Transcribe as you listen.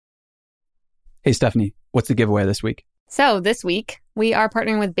Hey, Stephanie, what's the giveaway this week? So this week, we are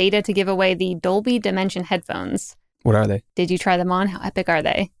partnering with Beta to give away the Dolby Dimension headphones. What are they? Did you try them on? How epic are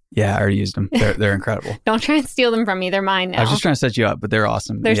they? Yeah, I already used them. They're incredible. Don't try and steal them from me. They're mine now. I was just trying to set you up, but they're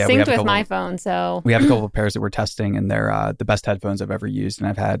awesome. They're synced with my phone, so... We have a couple of pairs that we're testing, and they're the best headphones I've ever used. And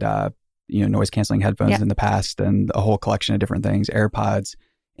I've had noise-canceling headphones in the past and a whole collection of different things, AirPods.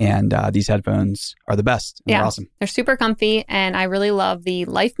 And these headphones are the best. They're awesome. They're super comfy. And I really love the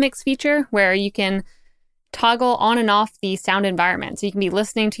Life Mix feature where you can toggle on and off the sound environment. So you can be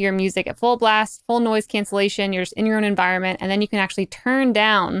listening to your music at full blast, full noise cancellation. You're just in your own environment. And then you can actually turn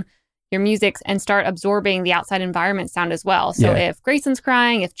down your music and start absorbing the outside environment sound as well. So if Grayson's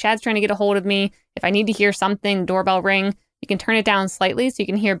crying, if Chad's trying to get a hold of me, if I need to hear something, doorbell ring, you can turn it down slightly so you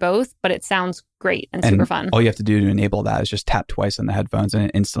can hear both, but it sounds great and super fun. All you have to do to enable that is just tap twice on the headphones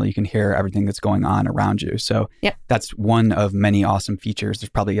and instantly you can hear everything that's going on around you. So that's one of many awesome features. There's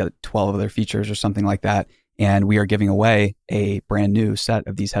probably 12 other features or something like that. And we are giving away a brand new set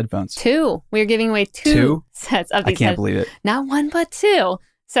of these headphones. We are giving away two sets of these. I can't believe it. Not one, but two.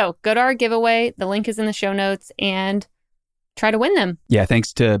 So go to our giveaway. The link is in the show notes and try to win them. Yeah,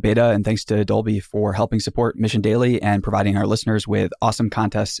 thanks to Beta and thanks to Dolby for helping support Mission Daily and providing our listeners with awesome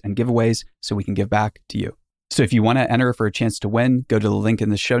contests and giveaways so we can give back to you. So if you want to enter for a chance to win, go to the link in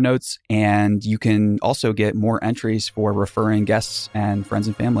the show notes, and you can also get more entries for referring guests and friends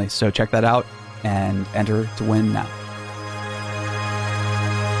and family. So check that out and enter to win now.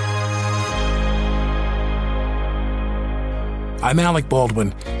 I'm Alec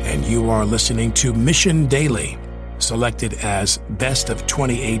Baldwin, and you are listening to Mission Daily. Selected as Best of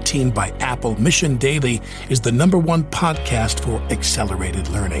 2018 by Apple, Mission Daily is the #1 podcast for accelerated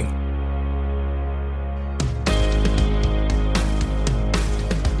learning.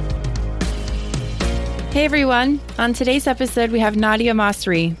 Hey everyone. On today's episode, we have Nadia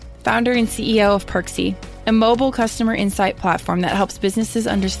Masri, founder and CEO of Perksy, a mobile customer insight platform that helps businesses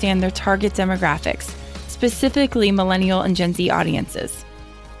understand their target demographics, specifically millennial and Gen Z audiences.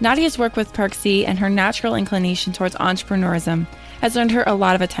 Nadia's work with Perksy and her natural inclination towards entrepreneurism has earned her a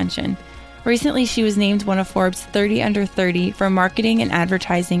lot of attention. Recently, she was named one of Forbes 30 Under 30 for marketing and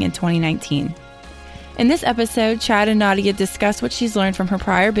advertising in 2019. In this episode, Chad and Nadia discuss what she's learned from her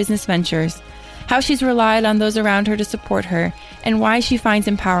prior business ventures, how she's relied on those around her to support her, and why she finds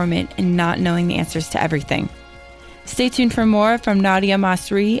empowerment in not knowing the answers to everything. Stay tuned for more from Nadia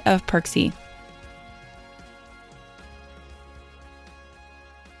Masri of Perksy.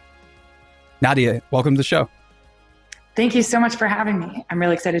 Nadia, welcome to the show. Thank you so much for having me. I'm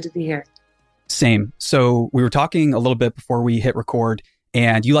really excited to be here. Same. So we were talking a little bit before we hit record,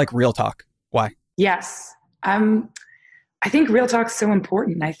 and you like real talk. Why? Yes. I think real talk's so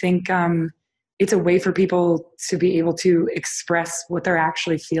important. I think it's a way for people to be able to express what they're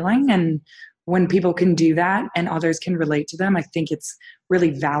actually feeling. And when people can do that and others can relate to them, I think it's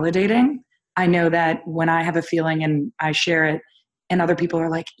really validating. I know that when I have a feeling and I share it, and other people are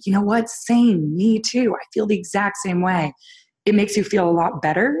like, you know what? Same, me too. I feel the exact same way. It makes you feel a lot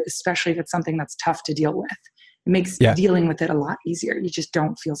better, especially if it's something that's tough to deal with. It makes dealing with it a lot easier. You just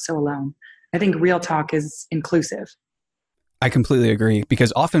don't feel so alone. I think real talk is inclusive. I completely agree,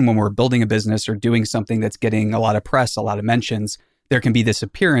 because often when we're building a business or doing something that's getting a lot of press, a lot of mentions, there can be this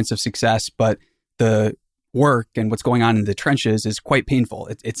appearance of success, but the work and what's going on in the trenches is quite painful.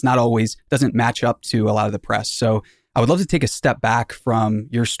 It's not always, doesn't match up to a lot of the press. So I would love to take a step back from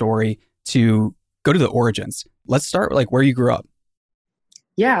your story to go to the origins. Let's start with where you grew up.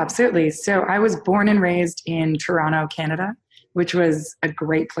 Yeah, absolutely. So I was born and raised in Toronto, Canada, which was a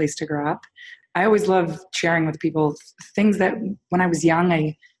great place to grow up. I always love sharing with people things that when I was young,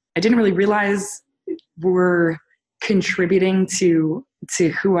 I didn't really realize were contributing to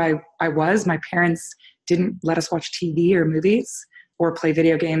who I was. My parents didn't let us watch TV or movies or play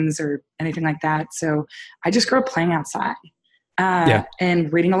video games or anything like that. So I just grew up playing outside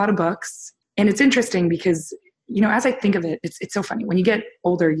and reading a lot of books. And it's interesting because, as I think of it, it's so funny. When you get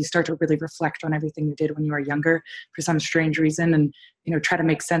older, you start to really reflect on everything you did when you were younger for some strange reason and, try to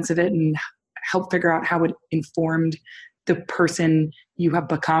make sense of it and help figure out how it informed the person you have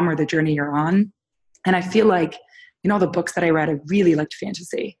become or the journey you're on. And I feel like, all the books that I read, I really liked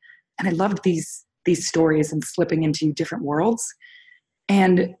fantasy. And I loved these stories and slipping into different worlds.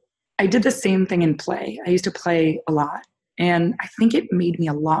 And I did the same thing in play. I used to play a lot. And I think it made me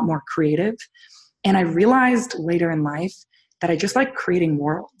a lot more creative. And I realized later in life that I just like creating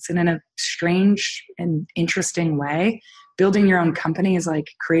worlds. And in a strange and interesting way, building your own company is like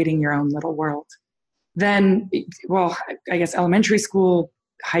creating your own little world. Then, I guess elementary school,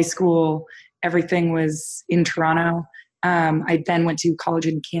 high school, everything was in Toronto. I then went to college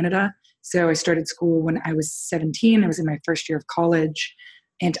in Canada So I started school when I was 17. I was in my first year of college,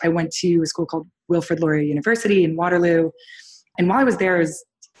 and I went to a school called Wilfrid Laurier University in Waterloo. And while I was there,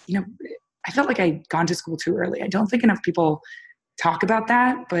 I felt like I'd gone to school too early. I don't think enough people talk about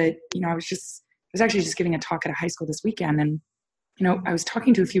that, but I was actually just giving a talk at a high school this weekend, and I was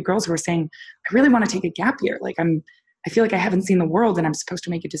talking to a few girls who were saying, I really want to take a gap year. Like I feel like I haven't seen the world, and I'm supposed to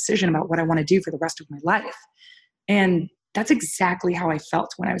make a decision about what I want to do for the rest of my life. And that's exactly how I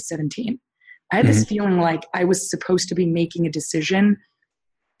felt when I was 17. I had this feeling like I was supposed to be making a decision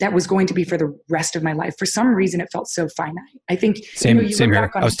that was going to be for the rest of my life. For some reason, it felt so finite. I think same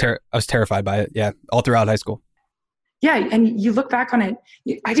here. I was terrified by it. Yeah, all throughout high school. Yeah, and you look back on it.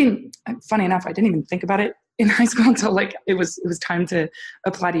 Funny enough, I didn't even think about it in high school until it was time to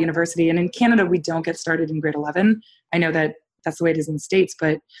apply to university. And in Canada, we don't get started in grade 11. I know that that's the way it is in the States,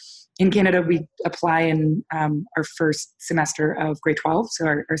 but in Canada, we apply in our first semester of grade 12, so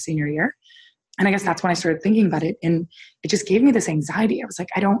our senior year. And I guess that's when I started thinking about it. And it just gave me this anxiety. I was like,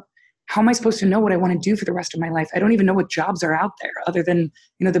 how am I supposed to know what I want to do for the rest of my life? I don't even know what jobs are out there other than,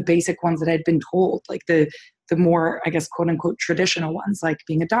 the basic ones that I'd been told, like the more, I guess, quote unquote, traditional ones, like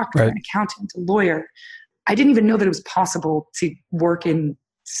being a doctor, right, an accountant, a lawyer. I didn't even know that it was possible to work to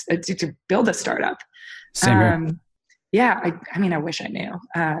build a startup. Same here. Yeah. I wish I knew.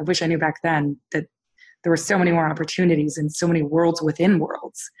 I wish I knew back then that there were so many more opportunities and so many worlds within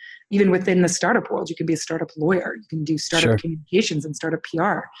worlds. Even within the startup world, you can be a startup lawyer. You can do startup communications and startup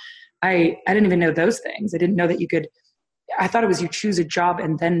PR. I didn't even know those things. I didn't know that you could. I thought it was you choose a job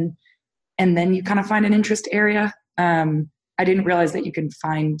and then you kind of find an interest area. I didn't realize that you can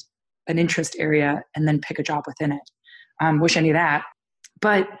find an interest area and then pick a job within it. Wish I knew that.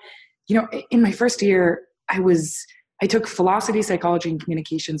 But in my first year, I took philosophy, psychology, and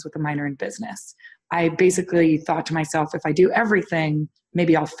communications with a minor in business. I basically thought to myself, if I do everything,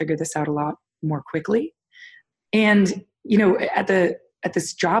 maybe I'll figure this out a lot more quickly. And, at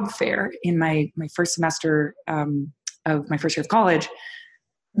this job fair in my first semester of my first year of college,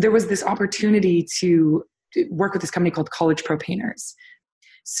 there was this opportunity to work with this company called College Pro Painters.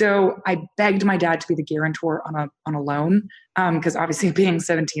 So I begged my dad to be the guarantor on a loan because obviously being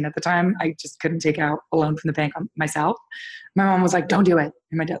 17 at the time, I just couldn't take out a loan from the bank myself. My mom was like, don't do it.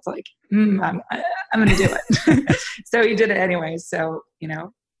 And my dad's like, I'm going to do it. So he did it anyway. So,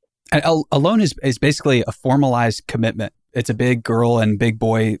 A loan is basically a formalized commitment. It's a big girl and big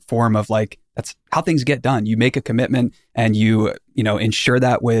boy form of that's how things get done. You make a commitment and you insure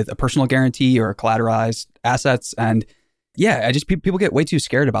that with a personal guarantee or collateralized assets. And yeah, people get way too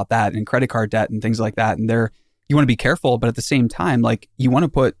scared about that and credit card debt and things like that. And you want to be careful, but at the same time, you want to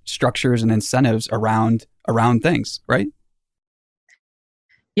put structures and incentives around things, right?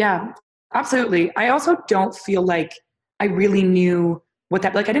 Yeah, absolutely. I also don't feel like I really knew what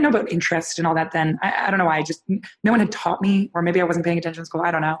that, I didn't know about interest and all that then. I don't know why. No one had taught me, or maybe I wasn't paying attention in school.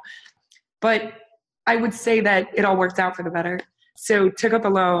 I don't know. But I would say that it all worked out for the better. So took up a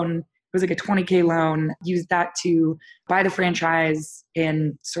loan. It was like a $20K loan, used that to buy the franchise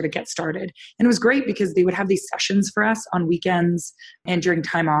and sort of get started. And it was great because they would have these sessions for us on weekends and during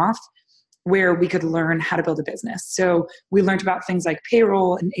time off where we could learn how to build a business. So we learned about things like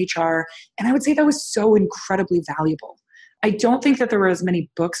payroll and HR. And I would say that was so incredibly valuable. I don't think that there were as many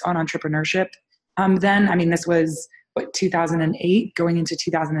books on entrepreneurship then. I mean, this was 2008 going into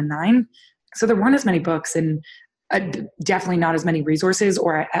 2009. So there weren't as many books and definitely not as many resources,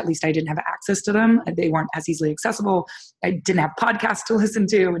 or at least I didn't have access to them. They weren't as easily accessible. I didn't have podcasts to listen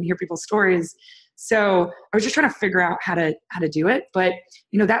to and hear people's stories. So I was just trying to figure out how to do it. But,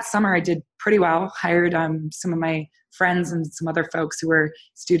 that summer I did pretty well, hired some of my friends and some other folks who were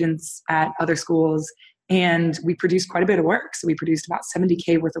students at other schools. And we produced quite a bit of work. So we produced about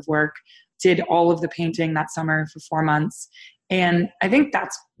 $70K worth of work, did all of the painting that summer for 4 months. And I think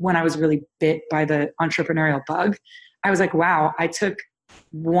that's when I was really bit by the entrepreneurial bug. I was like, wow, I took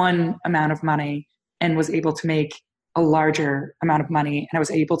one amount of money and was able to make a larger amount of money. And I was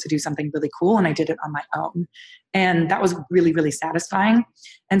able to do something really cool. And I did it on my own. And that was really, really satisfying.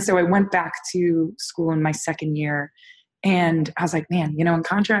 And so I went back to school in my second year. And I was like, man, in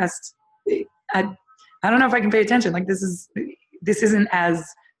contrast, I don't know if I can pay attention. This isn't as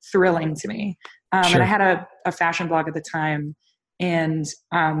thrilling to me. Sure. And I had a fashion blog at the time and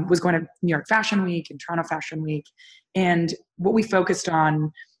was going to New York Fashion Week and Toronto Fashion Week. And what we focused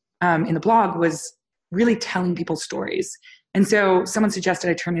on in the blog was really telling people stories. And so someone suggested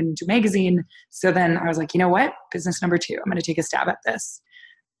I turn it into a magazine. So then I was like, you know what? Business number 2, I'm going to take a stab at this.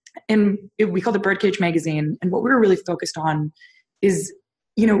 And we called it Birdcage Magazine. And what we were really focused on is,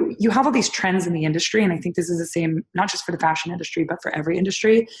 you have all these trends in the industry, and I think this is the same, not just for the fashion industry, but for every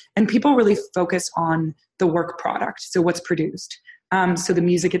industry. And people really focus on the work product. So what's produced. So the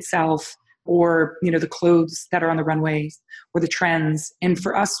music itself, or, the clothes that are on the runways, or the trends. And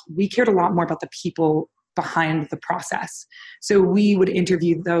for us, we cared a lot more about the people behind the process. So we would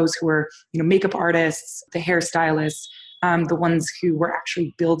interview those who were, makeup artists, the hairstylists, the ones who were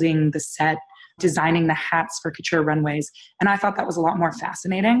actually building the set, designing the hats for couture runways. And I thought that was a lot more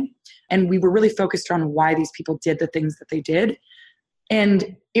fascinating. And we were really focused on why these people did the things that they did.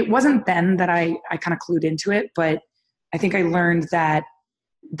 And it wasn't then that I kind of clued into it, but I think I learned that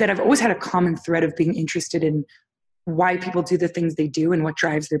I've always had a common thread of being interested in why people do the things they do and what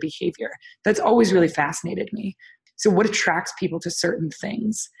drives their behavior. That's always really fascinated me. So what attracts people to certain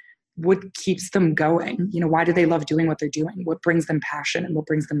things? What keeps them going? Why do they love doing what they're doing? What brings them passion and what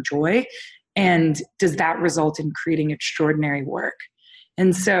brings them joy? And does that result in creating extraordinary work?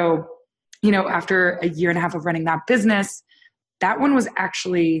 And so, after a year and a half of running that business, that one was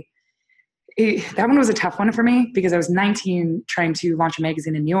a tough one for me, because I was 19 trying to launch a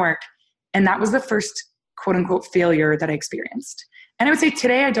magazine in New York. And that was the first quote unquote failure that I experienced. And I would say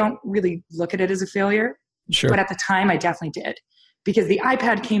today, I don't really look at it as a failure, Sure. But at the time I definitely did. Because the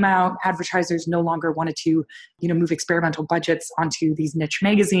iPad came out, advertisers no longer wanted to, move experimental budgets onto these niche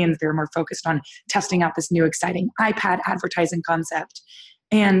magazines. They're more focused on testing out this new exciting iPad advertising concept.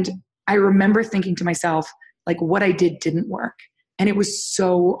 And I remember thinking to myself, like, what I did didn't work. And it was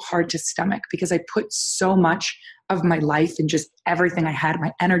so hard to stomach, because I put so much of my life and just everything I had,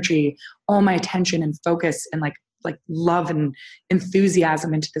 my energy, all my attention and focus and like love and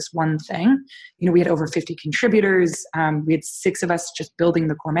enthusiasm into this one thing. We had over 50 contributors. We had 6 of us just building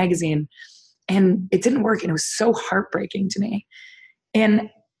the core magazine, and it didn't work. And it was so heartbreaking to me. And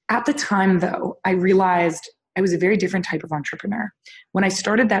at the time though, I realized I was a very different type of entrepreneur. When I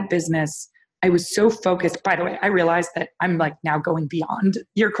started that business, I was so focused. By the way, I realized that I'm like now going beyond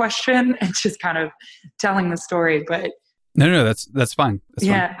your question and just kind of telling the story, but No, that's fine. That's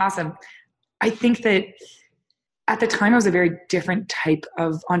yeah, fine. awesome. I think that at the time I was a very different type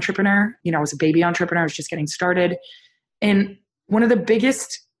of entrepreneur. I was a baby entrepreneur. I was just getting started. And one of the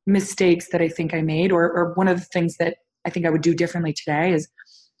biggest mistakes that I think I made, or one of the things that I think I would do differently today, is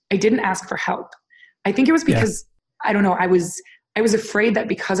I didn't ask for help. I think it was because, I don't know, I was afraid that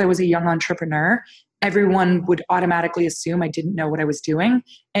because I was a young entrepreneur, everyone would automatically assume I didn't know what I was doing.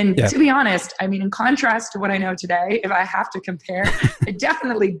 And to be honest, in contrast to what I know today, if I have to compare, I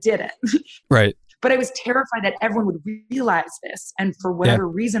definitely didn't. Right. But I was terrified that everyone would realize this and for whatever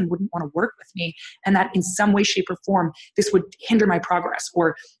reason wouldn't want to work with me, and that in some way, shape, or form, this would hinder my progress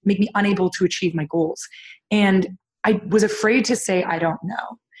or make me unable to achieve my goals. And I was afraid to say, I don't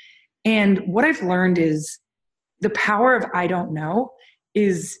know. And what I've learned is the power of I don't know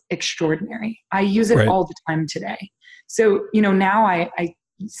is extraordinary. I use it all the time today. So, now I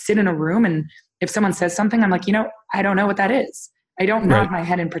sit in a room, and if someone says something, I'm like, I don't know what that is. I don't nod my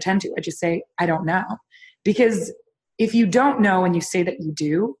head and pretend to. I just say, I don't know. Because if you don't know and you say that you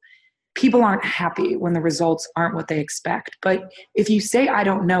do, people aren't happy when the results aren't what they expect. But if you say, I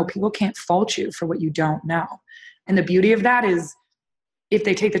don't know, people can't fault you for what you don't know. And the beauty of that is, if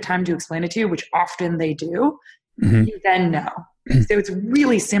they take the time to explain it to you, which often they do, you then know. So it's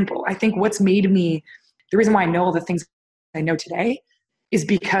really simple. I think the reason why I know all the things I know today is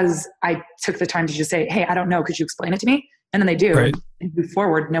because I took the time to just say, hey, I don't know. Could you explain it to me? And then they do, and move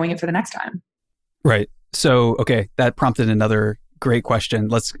forward knowing it for the next time. Right. So, okay, that prompted another great question.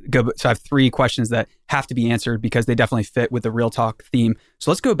 Let's go. So I have 3 questions that have to be answered because they definitely fit with the Real Talk theme. So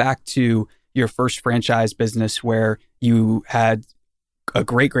let's go back to your first franchise business, where you had a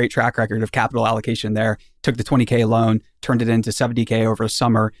great track record of capital allocation there, took the $20K loan, turned it into $70K over a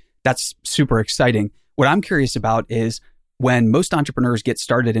summer. That's super exciting. What I'm curious about is, when most entrepreneurs get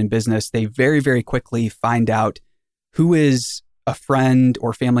started in business, they very, very quickly find out who is a friend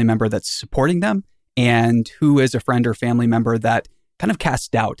or family member that's supporting them, and who is a friend or family member that kind of casts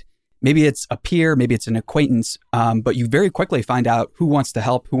doubt. Maybe it's a peer, maybe it's an acquaintance, but you very quickly find out who wants to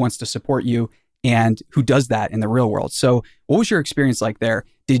help, who wants to support you, and who does that in the real world. So what was your experience like there?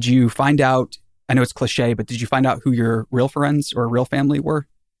 Did you find out, I know it's cliche, but did you find out who your real friends or real family were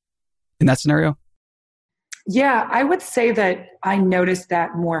in that scenario? Yeah, I would say that I noticed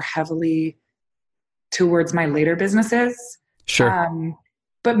that more heavily towards my later businesses. Sure.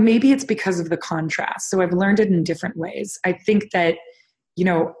 But maybe it's because of the contrast. So I've learned it in different ways. I think that,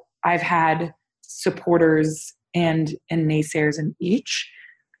 I've had supporters and naysayers in each.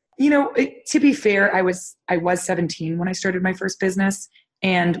 To be fair, I was 17 when I started my first business.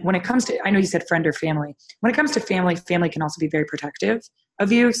 And when it comes to, I know you said friend or family. When it comes to family can also be very protective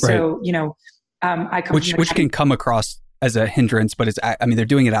of you. Right. So, I come Which can come across as a hindrance, but they're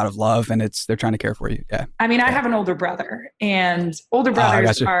doing it out of love and they're trying to care for you. Yeah. I have an older brother, and older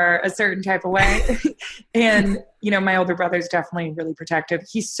brothers are a certain type of way. And, my older brother's definitely really protective.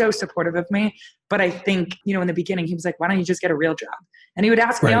 He's so supportive of me. But I think, in the beginning, he was like, why don't you just get a real job? And he would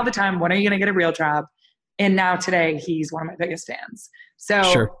ask me all the time, when are you going to get a real job? And now today he's one of my biggest fans. So,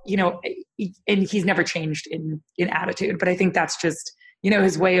 sure. And he's never changed in attitude, but I think that's just,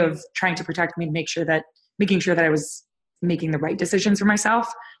 his way of trying to protect me, making sure that I was making the right decisions for myself.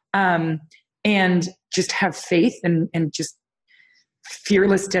 And just have faith and just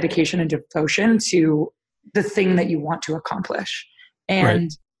fearless dedication and devotion to the thing that you want to accomplish.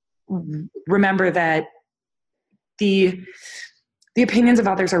 And remember that the opinions of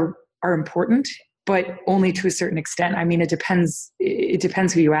others are important, but only to a certain extent. It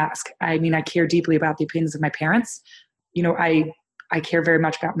depends who you ask. I care deeply about the opinions of my parents. I care very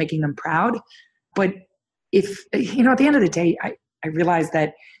much about making them proud. But if, at the end of the day, I realize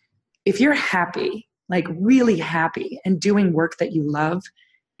that if you're happy, like really happy and doing work that you love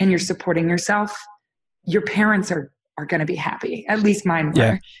and you're supporting yourself, your parents are going to be happy. At least mine were.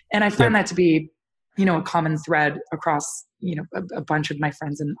 Yeah. And I find that to be, a common thread across, a bunch of my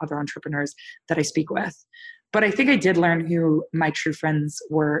friends and other entrepreneurs that I speak with. But I think I did learn who my true friends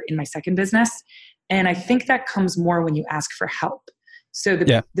were in my second business. And I think that comes more when you ask for help. So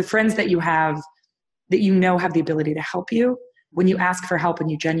the friends that you have that have the ability to help you, when you ask for help and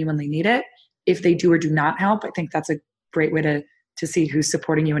you genuinely need it, if they do or do not help, I think that's a great way to see who's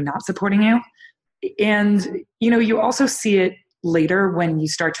supporting you and not supporting you. And, you also see it later when you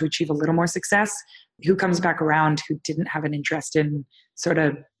start to achieve a little more success, who comes back around who didn't have an interest in sort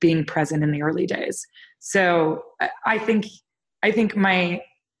of being present in the early days. So I think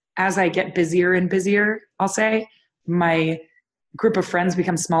as I get busier and busier, I'll say, my group of friends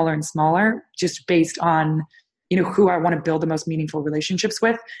becomes smaller and smaller, just based on, who I want to build the most meaningful relationships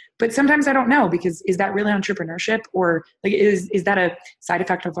with. But sometimes I don't know, because is that really entrepreneurship, or like, is that a side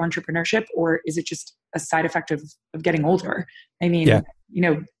effect of entrepreneurship, or is it just a side effect of getting older? Being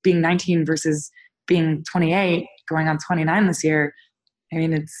 19 versus being 28, going on 29 this year.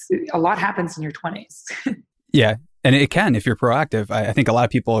 It's a lot happens in your 20s. Yeah. And it can, if you're proactive. I think a lot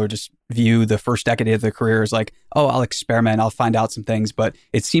of people are just view the first decade of their career as like, oh, I'll experiment, I'll find out some things. But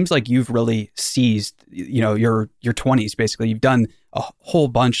it seems like you've really seized, your 20s, basically. You've done a whole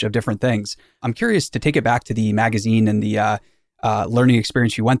bunch of different things. I'm curious to take it back to the magazine and the learning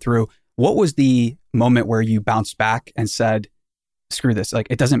experience you went through. What was the moment where you bounced back and said, screw this, like,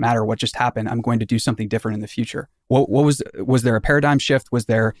 it doesn't matter what just happened, I'm going to do something different in the future? What was there a paradigm shift? Was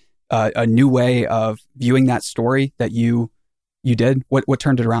there a new way of viewing that story that you did? What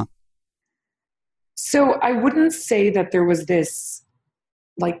turned it around? So I wouldn't say that there was this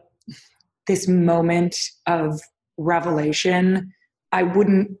moment of revelation. I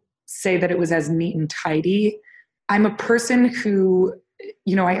wouldn't say that it was as neat and tidy. I'm a person who,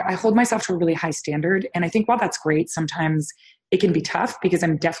 I hold myself to a really high standard. And I think while that's great, sometimes it can be tough, because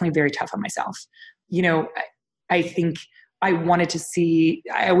I'm definitely very tough on myself. I think I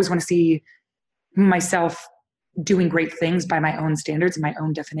always want to see myself doing great things by my own standards, my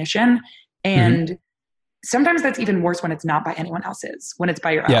own definition. And sometimes that's even worse when it's not by anyone else's, when it's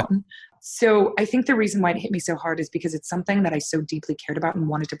by your own. So I think the reason why it hit me so hard is because it's something that I so deeply cared about and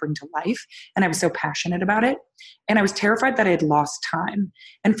wanted to bring to life. And I was so passionate about it. And I was terrified that I had lost time.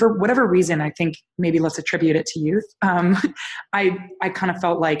 And for whatever reason, I think maybe let's attribute it to youth. I kind of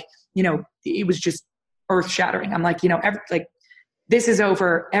felt like, it was just earth shattering. I'm like, this is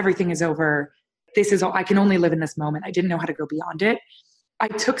over. Everything is over. This is all. I can only live in this moment. I didn't know how to go beyond it. I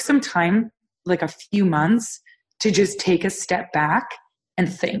took some time, like a few months, to just take a step back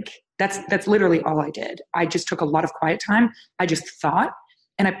and think. That's literally all I did. I just took a lot of quiet time. I just thought,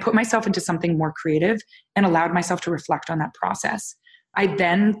 and I put myself into something more creative and allowed myself to reflect on that process. I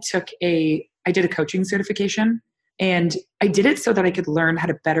then I did a coaching certification, and I did it so that I could learn how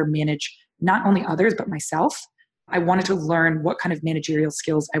to better manage not only others, but myself. I wanted to learn what kind of managerial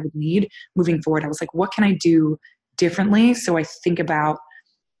skills I would need moving forward. I was like, what can I do differently? So I think about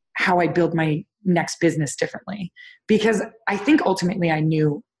how I build my next business differently. Because I think ultimately I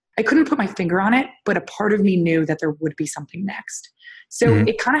knew, I couldn't put my finger on it, but a part of me knew that there would be something next. So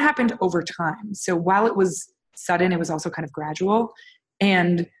it kind of happened over time. So while it was sudden, it was also kind of gradual.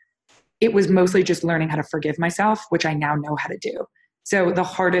 And it was mostly just learning how to forgive myself, which I now know how to do. So the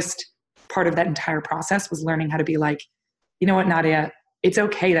hardest part of that entire process was learning how to be like, you know what, Nadia, it's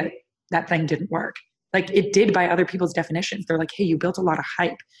okay that thing didn't work. Like it did by other people's definitions. They're like, hey, you built a lot of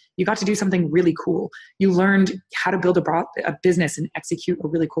hype. You got to do something really cool. You learned how to build a business and execute a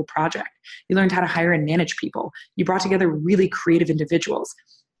really cool project. You learned how to hire and manage people. You brought together really creative individuals.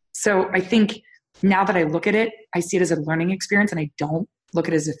 So I think now that I look at it, I see it as a learning experience and I don't look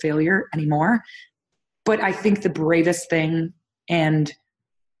at it as a failure anymore. But I think the bravest thing I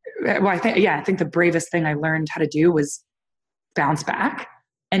think the bravest thing I learned how to do was bounce back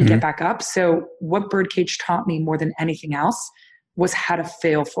and get back up. So what Birdcage taught me more than anything else was how to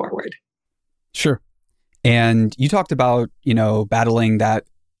fail forward. Sure. And you talked about, battling that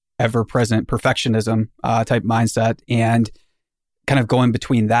ever-present perfectionism type mindset and kind of going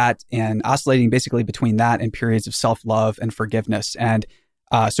between that and oscillating basically between that and periods of self-love and forgiveness. And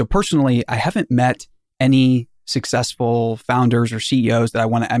so personally, I haven't met any successful founders or CEOs that I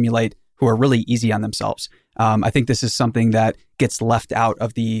want to emulate who are really easy on themselves. I think this is something that gets left out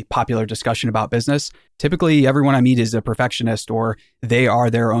of the popular discussion about business. Typically, everyone I meet is a perfectionist or they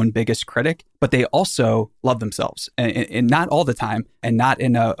are their own biggest critic, but they also love themselves. And not all the time, and not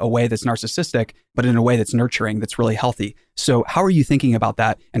in a way that's narcissistic, but in a way that's nurturing, that's really healthy. So how are you thinking about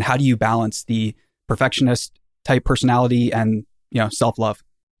that? And how do you balance the perfectionist type personality and, self-love?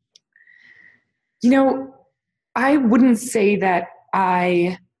 I wouldn't say that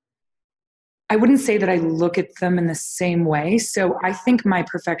I look at them in the same way. So I think my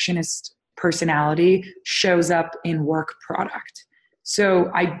perfectionist personality shows up in work product. So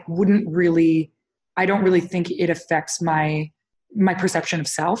I don't really think it affects my perception of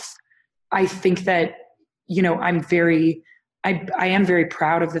self. I think that, I am very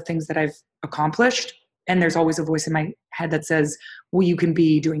proud of the things that I've accomplished. And there's always a voice in my head that says, well, you can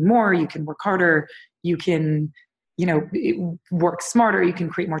be doing more, you can work harder, you can work smarter, you can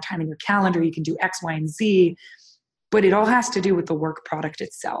create more time in your calendar, you can do X, Y, and Z, but it all has to do with the work product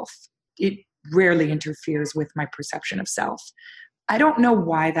itself. It rarely interferes with my perception of self. I don't know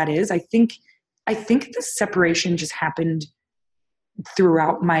why that is. I think the separation just happened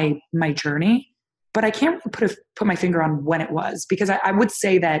throughout my journey, but I can't put my finger on when it was, because I would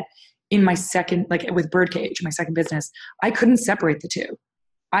say that in my second, like with Birdcage, my second business, I couldn't separate the two.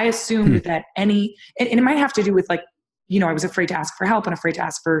 I assumed that and it might have to do with I was afraid to ask for help and afraid to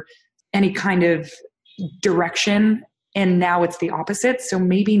ask for any kind of direction. And now it's the opposite. So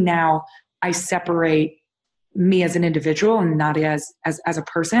maybe now I separate me as an individual and Nadia as a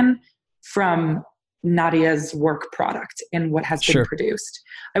person from Nadia's work product and what has been produced.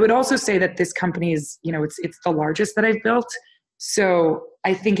 I would also say that this company is, it's the largest that I've built. So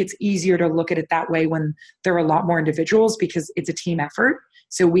I think it's easier to look at it that way when there are a lot more individuals because it's a team effort.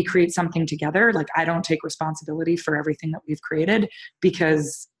 So we create something together. Like I don't take responsibility for everything that we've created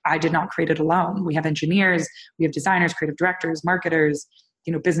because I did not create it alone. We have engineers, we have designers, creative directors, marketers,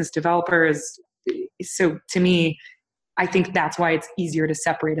 business developers. So to me, I think that's why it's easier to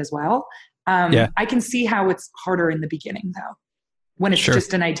separate as well. I can see how it's harder in the beginning though, when it's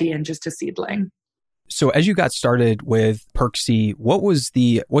just an idea and just a seedling. So as you got started with Perksy, what's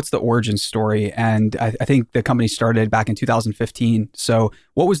the origin story? And I think the company started back in 2015. So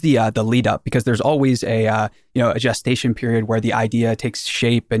what was the lead up? Because there's always a gestation period where the idea takes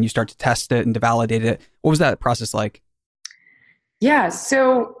shape and you start to test it and to validate it. What was that process like? Yeah,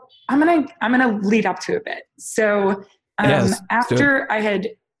 so I'm gonna lead up to a bit. So after I had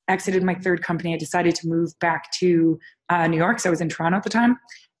exited my third company, I decided to move back to New York. So I was in Toronto at the time.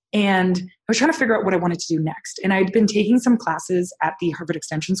 And I was trying to figure out what I wanted to do next. And I'd been taking some classes at the Harvard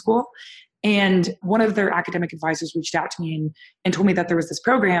Extension School. And one of their academic advisors reached out to me and told me that there was this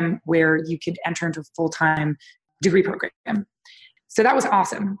program where you could enter into a full-time degree program. So that was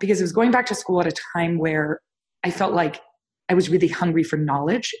awesome because it was going back to school at a time where I felt like I was really hungry for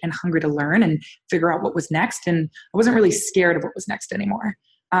knowledge and hungry to learn and figure out what was next. And I wasn't really scared of what was next anymore.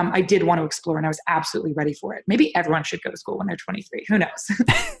 I did want to explore and I was absolutely ready for it. Maybe everyone should go to school when they're 23. Who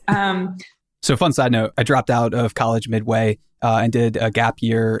knows? So fun side note, I dropped out of college midway and did a gap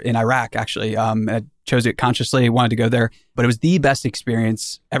year in Iraq, actually. I chose it consciously, wanted to go there, but it was the best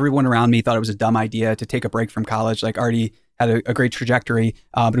experience. Everyone around me thought it was a dumb idea to take a break from college, like already had a great trajectory,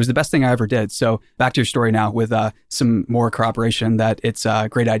 but it was the best thing I ever did. So back to your story now with some more corroboration that it's a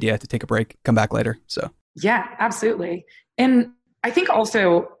great idea to take a break, come back later. So yeah, absolutely. And I think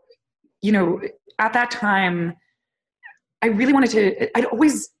also, at that time, I really I'd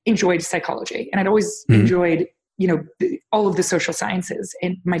always enjoyed psychology and I'd always enjoyed, all of the social sciences.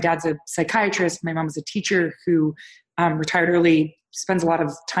 And my dad's a psychiatrist. My mom was a teacher who retired early, spends a lot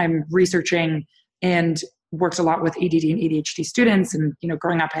of time researching and works a lot with ADD and ADHD students. And,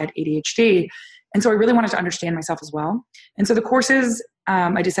 growing up, I had ADHD. And so I really wanted to understand myself as well. And so the courses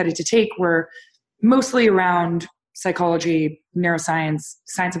I decided to take were mostly around psychology, neuroscience,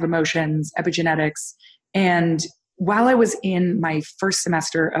 science of emotions, epigenetics. And while I was in my first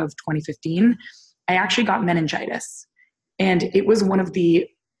semester of 2015, I actually got meningitis. And it was one of the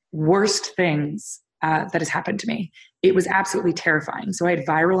worst things that has happened to me. It was absolutely terrifying. So I had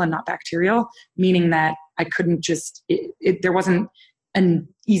viral and not bacterial, meaning that I couldn't just, there wasn't an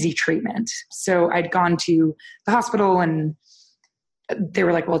easy treatment. So I'd gone to the hospital and they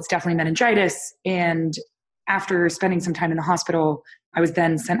were like, well, it's definitely meningitis. And after spending some time in the hospital, I was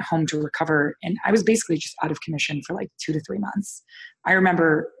then sent home to recover. And I was basically just out of commission for like 2 to 3 months. I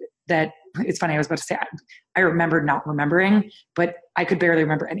remember that, it's funny, I was about to say, I remember not remembering, but I could barely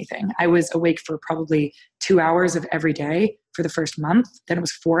remember anything. I was awake for probably 2 hours of every day for the first month. Then it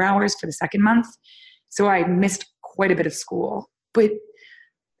was 4 hours for the second month. So I missed quite a bit of school. But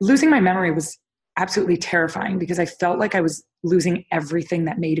losing my memory was absolutely terrifying because I felt like I was losing everything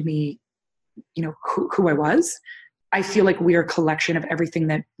that made me, who I was. I feel like we are a collection of everything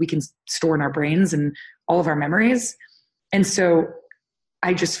that we can store in our brains and all of our memories. And so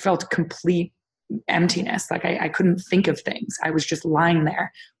I just felt complete emptiness. Like I couldn't think of things. I was just lying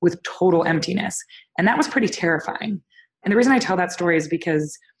there with total emptiness. And that was pretty terrifying. And the reason I tell that story is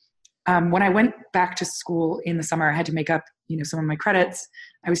because when I went back to school in the summer, I had to make up, some of my credits.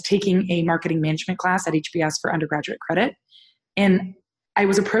 I was taking a marketing management class at HBS for undergraduate credit. And I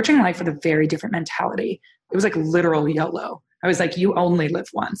was approaching life with a very different mentality. It was like literal YOLO. I was like, you only live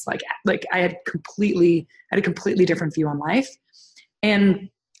once. Like I had a completely different view on life. And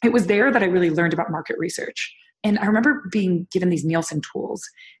it was there that I really learned about market research. And I remember being given these Nielsen tools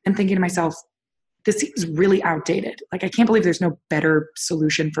and thinking to myself, this seems really outdated. Like, I can't believe there's no better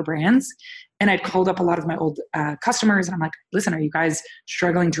solution for brands. And I'd called up a lot of my old customers and I'm like, listen, are you guys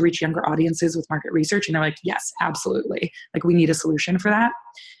struggling to reach younger audiences with market research? And they're like, yes, absolutely. Like, we need a solution for that.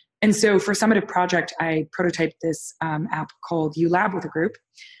 And so for Summative Project, I prototyped this app called ULab with a group.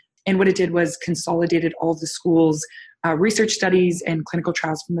 And what it did was consolidated all of the schools' research studies and clinical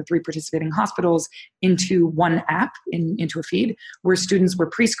trials from the 3 participating hospitals into one app, into a feed where students were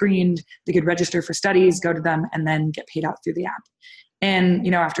pre-screened, they could register for studies, go to them, and then get paid out through the app. And,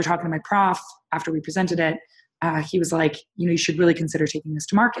 after talking to my prof, after we presented it, he was like, you should really consider taking this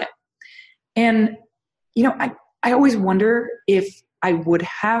to market. And, I always wonder if I would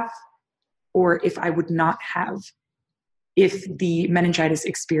have or if I would not have if the meningitis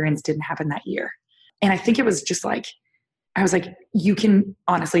experience didn't happen that year. And I think it was just like, I was like, you can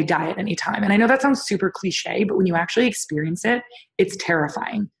honestly die at any time. And I know that sounds super cliche, but when you actually experience it, it's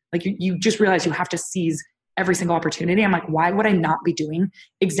terrifying. Like you just realize you have to seize every single opportunity. I'm like, why would I not be doing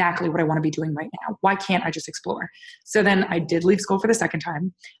exactly what I want to be doing right now? Why can't I just explore? So then I did leave school for the second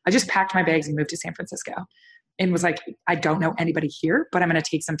time. I just packed my bags and moved to San Francisco and was like, I don't know anybody here, but I'm going to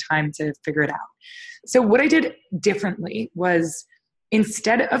take some time to figure it out. So what I did differently was,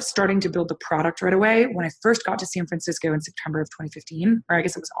 instead of starting to build the product right away, when I first got to San Francisco in September of 2015, or I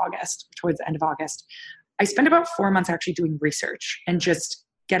guess it was August, towards the end of August, I spent about 4 months actually doing research and just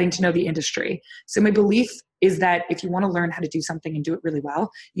getting to know the industry. So my belief is that if you want to learn how to do something and do it really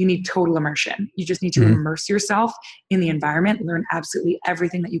well, you need total immersion. You just need to immerse yourself in the environment, learn absolutely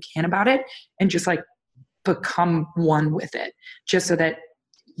everything that you can about it, and just like become one with it, just so that,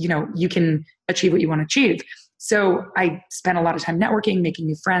 you can achieve what you want to achieve. So I spent a lot of time networking, making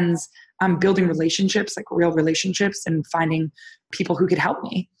new friends, building relationships, like real relationships, and finding people who could help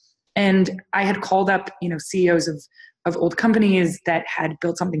me. And I had called up, CEOs of old companies that had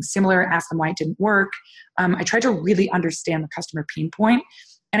built something similar, asked them why it didn't work. I tried to really understand the customer pain point.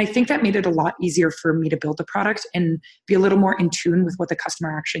 And I think that made it a lot easier for me to build the product and be a little more in tune with what the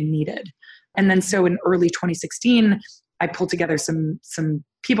customer actually needed. And then so in early 2016, I pulled together some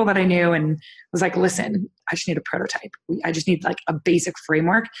people that I knew and was like, listen, I just need a prototype. I just need like a basic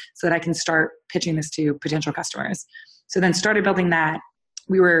framework so that I can start pitching this to potential customers. So then started building that.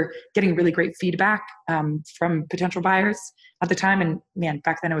 We were getting really great feedback from potential buyers at the time. And man,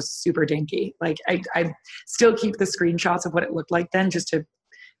 back then it was super dinky. Like I still keep the screenshots of what it looked like then, just to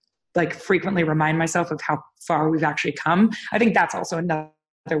like frequently remind myself of how far we've actually come. I think that's also another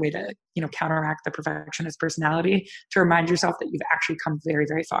way to, counteract the perfectionist personality, to remind yourself that you've actually come very,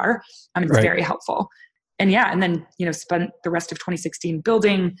 very far. It's Right. very helpful. And then, spent the rest of 2016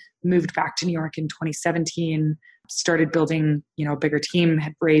 building, moved back to New York in 2017, started building, a bigger team,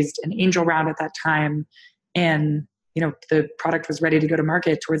 had raised an angel round at that time. And, the product was ready to go to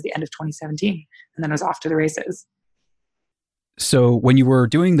market towards the end of 2017. And then I was off to the races. So when you were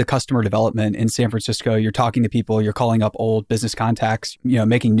doing the customer development in San Francisco, you're talking to people, you're calling up old business contacts,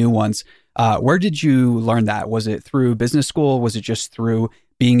 making new ones. Where did you learn that? Was it through business school? Was it just through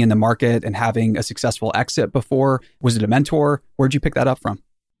being in the market and having a successful exit before? Was it a mentor? Where'd you pick that up from?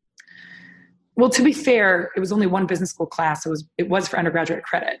 Well, to be fair, it was only one business school class. It was for undergraduate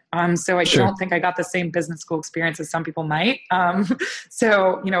credit. So I Sure. don't think I got the same business school experience as some people might.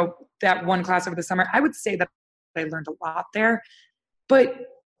 That one class over the summer, I would say that I learned a lot there. But,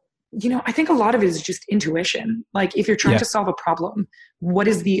 I think a lot of it is just intuition. Like if you're trying to solve a problem, what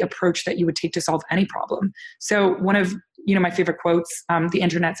is the approach that you would take to solve any problem? So one of, my favorite quotes, the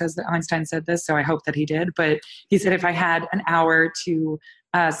internet says that Einstein said this, so I hope that he did. But he said, if I had an hour to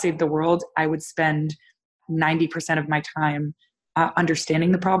save the world, I would spend 90% of my time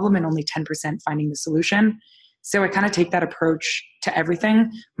understanding the problem and only 10% finding the solution. So I kind of take that approach to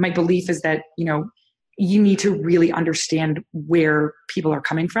everything. My belief is that, you need to really understand where people are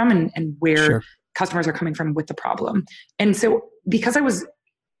coming from and where customers are coming from with the problem. And so because I was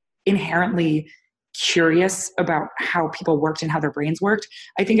inherently curious about how people worked and how their brains worked,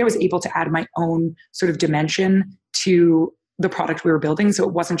 I think I was able to add my own sort of dimension to the product we were building. So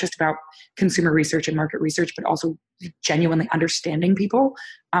it wasn't just about consumer research and market research, but also genuinely understanding people,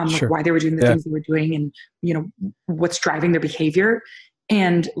 like why they were doing the things they were doing and, what's driving their behavior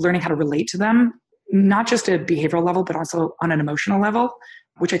and learning how to relate to them, not just at a behavioral level, but also on an emotional level,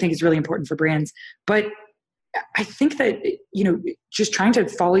 which I think is really important for brands. But I think that, just trying to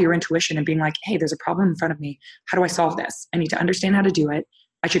follow your intuition and being like, hey, there's a problem in front of me. How do I solve this? I need to understand how to do it.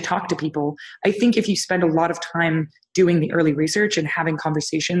 I should talk to people. I think if you spend a lot of time doing the early research and having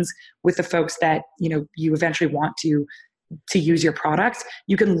conversations with the folks that, you eventually want to use your product,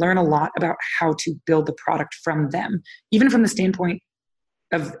 you can learn a lot about how to build the product from them, even from the standpoint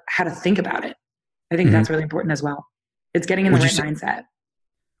of how to think about it. I think that's really important as well. It's getting in the right mindset.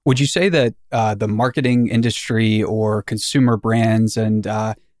 Would you say that the marketing industry or consumer brands and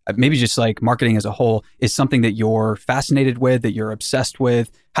maybe just like marketing as a whole is something that you're fascinated with, that you're obsessed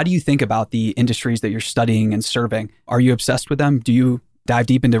with? How do you think about the industries that you're studying and serving? Are you obsessed with them? Do you dive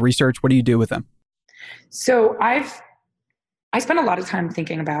deep into research? What do you do with them? So I spend a lot of time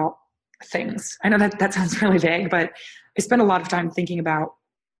thinking about things. I know that sounds really vague, but I spend a lot of time thinking about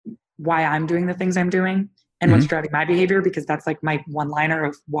why I'm doing the things I'm doing and what's driving my behavior, because that's like my one-liner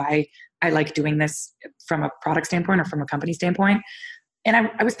of why I like doing this from a product standpoint or from a company standpoint. And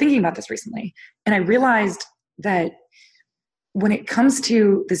I was thinking about this recently, and I realized that when it comes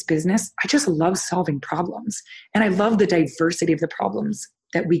to this business, I just love solving problems, and I love the diversity of the problems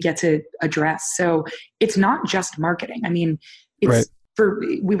that we get to address. So it's not just marketing. I mean, it's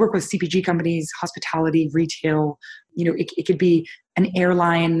we work with CPG companies, hospitality, retail. It could be an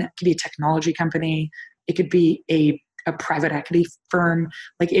airline, it could be a technology company, it could be a private equity firm.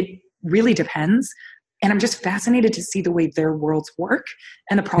 Like it really depends. And I'm just fascinated to see the way their worlds work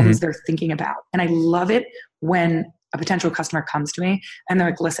and the problems they're thinking about. And I love it when a potential customer comes to me and they're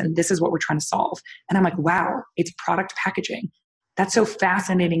like, listen, this is what we're trying to solve. And I'm like, wow, it's product packaging. That's so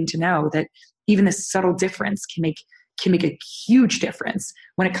fascinating to know that even this subtle difference can make a huge difference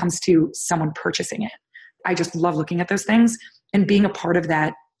when it comes to someone purchasing it. I just love looking at those things, and being a part of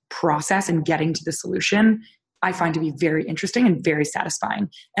that process and getting to the solution, I find to be very interesting and very satisfying.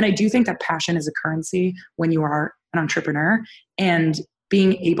 And I do think that passion is a currency when you are an entrepreneur, and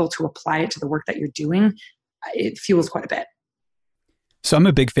being able to apply it to the work that you're doing, it fuels quite a bit. So I'm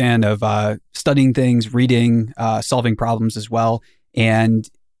a big fan of studying things, reading, solving problems as well. And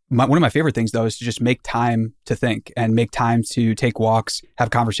one of my favorite things, though, is to just make time to think and make time to take walks, have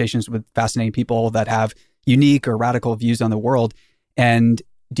conversations with fascinating people that have unique or radical views on the world. And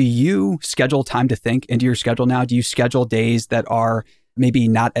do you schedule time to think into your schedule now? Do you schedule days that are maybe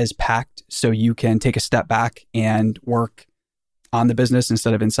not as packed so you can take a step back and work on the business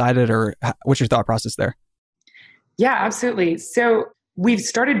instead of inside it? Or what's your thought process there? Yeah, absolutely. So we've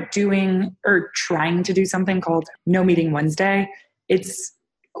started doing or trying to do something called No Meeting Wednesday. It's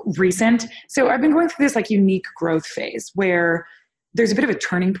recent. So I've been going through this like unique growth phase where there's a bit of a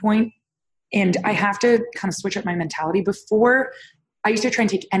turning point, and I have to kind of switch up my mentality. Before, I used to try and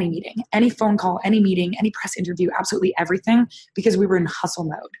take any meeting, any phone call, any meeting, any press interview, absolutely everything, because we were in hustle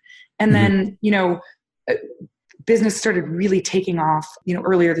mode. And then, business started really taking off,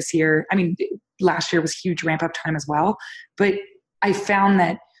 earlier this year. I mean, last year was huge ramp up time as well. But I found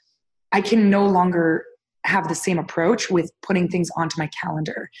that I can no longer have the same approach with putting things onto my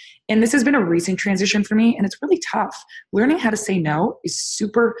calendar. And this has been a recent transition for me, and it's really tough. Learning how to say no is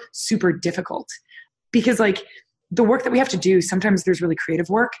super, super difficult, because like the work that we have to do, sometimes there's really creative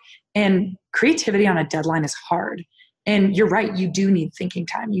work, and creativity on a deadline is hard. And you're right, you do need thinking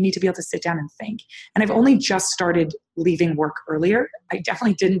time. You need to be able to sit down and think. And I've only just started leaving work earlier. I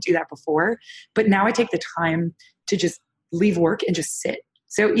definitely didn't do that before, but now I take the time to just leave work and just sit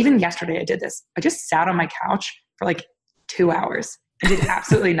So even yesterday I did this. I just sat on my couch for like 2 hours and did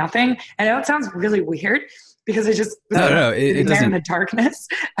absolutely nothing. And I know it sounds really weird because I just was it doesn't, in the darkness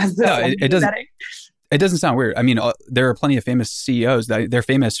as the sun it doesn't. setting. It doesn't sound weird. I mean, there are plenty of famous CEOs that they're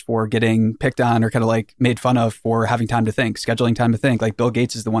famous for getting picked on or kind of like made fun of for having time to think, scheduling time to think. Like Bill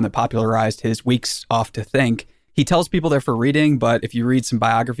Gates is the one that popularized his weeks off to think. He tells people they're for reading, but if you read some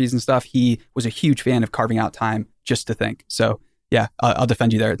biographies and stuff, he was a huge fan of carving out time just to think. So yeah, I'll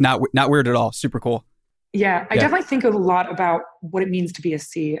defend you there. Not weird at all. Super cool. Yeah, I definitely think a lot about what it means to be a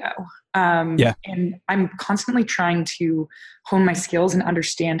CEO. And I'm constantly trying to hone my skills and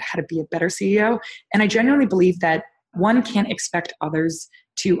understand how to be a better CEO. And I genuinely believe that one can't expect others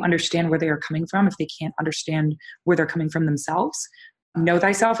to understand where they are coming from if they can't understand where they're coming from themselves. Know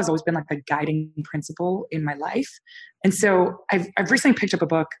thyself has always been like the guiding principle in my life. And so I've recently picked up a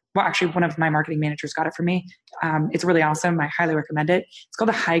book. Well, actually, one of my marketing managers got it for me. It's really awesome. I highly recommend it. It's called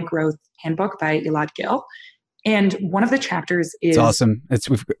The High Growth Handbook by Elad Gil. And one of the chapters is... It's awesome.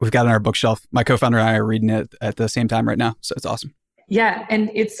 We've got it on our bookshelf. My co-founder and I are reading it at the same time right now. So it's awesome. Yeah.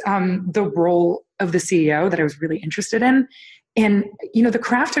 And it's the role of the CEO that I was really interested in. And, the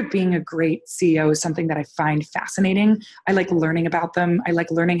craft of being a great CEO is something that I find fascinating. I like learning about them. I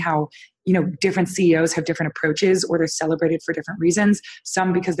like learning how, different CEOs have different approaches or they're celebrated for different reasons.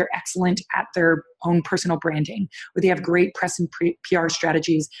 Some because they're excellent at their own personal branding, or they have great press and PR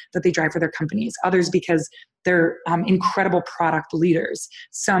strategies that they drive for their companies. Others because they're incredible product leaders.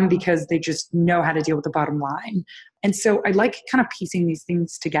 Some because they just know how to deal with the bottom line. And so I like kind of piecing these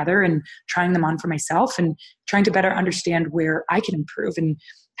things together and trying them on for myself and trying to better understand where I can improve and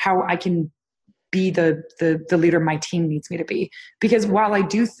how I can be the leader my team needs me to be. Because while I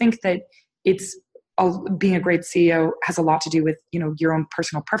do think that being a great CEO has a lot to do with, your own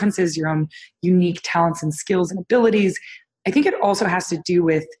personal preferences, your own unique talents and skills and abilities, I think it also has to do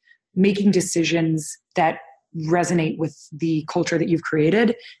with making decisions that resonate with the culture that you've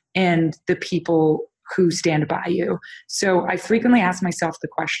created and the people who stand by you. So I frequently ask myself the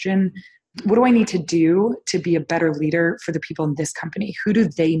question, what do I need to do to be a better leader for the people in this company? Who do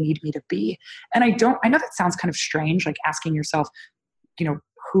they need me to be? And I know that sounds kind of strange, like asking yourself,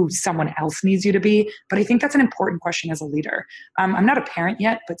 who someone else needs you to be. But I think that's an important question as a leader. I'm not a parent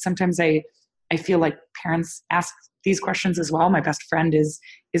yet, but sometimes I feel like parents ask these questions as well. My best friend is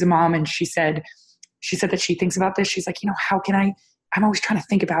a mom, and she said that she thinks about this. She's like, I'm always trying to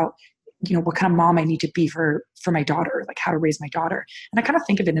think about, what kind of mom I need to be for my daughter, like how to raise my daughter. And I kind of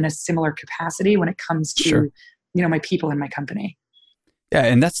think of it in a similar capacity when it comes to, Sure. My people in my company. Yeah.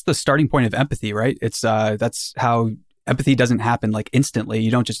 And that's the starting point of empathy, right? It's, that's how empathy doesn't happen like instantly. You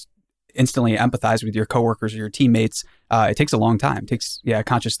don't just instantly empathize with your coworkers or your teammates. It takes a long time. It takes,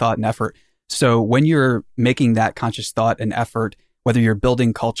 conscious thought and effort. So when you're making that conscious thought and effort, whether you're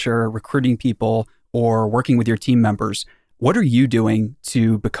building culture, recruiting people, or working with your team members, what are you doing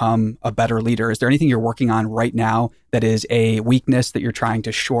to become a better leader? Is there anything you're working on right now that is a weakness that you're trying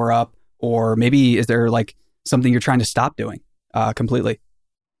to shore up? Or maybe is there like something you're trying to stop doing completely?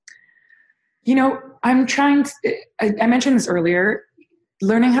 I'm trying to, I mentioned this earlier,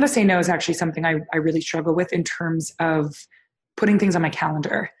 learning how to say no is actually something I really struggle with in terms of putting things on my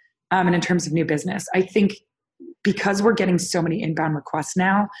calendar and in terms of new business. I think because we're getting so many inbound requests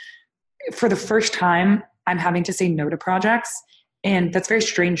now, for the first time, I'm having to say no to projects. And that's very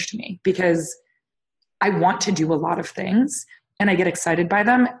strange to me because I want to do a lot of things and I get excited by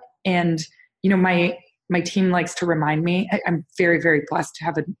them. And, my team likes to remind me, I'm very, very blessed to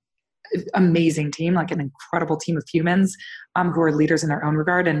have an amazing team, like an incredible team of humans who are leaders in their own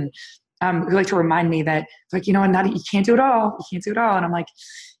regard. And who like to remind me that like, Nadia, you can't do it all. You can't do it all. And I'm like,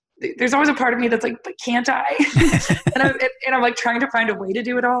 there's always a part of me that's like, but can't I? and I'm like trying to find a way to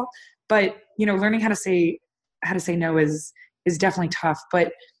do it all. But, learning how to say no is definitely tough,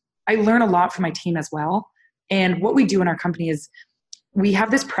 but I learn a lot from my team as well. And what we do in our company is we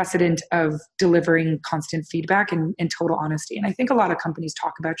have this precedent of delivering constant feedback and total honesty. And I think a lot of companies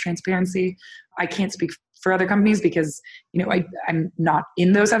talk about transparency. I can't speak for other companies because, I'm not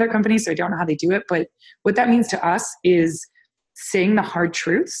in those other companies, so I don't know how they do it. But what that means to us is saying the hard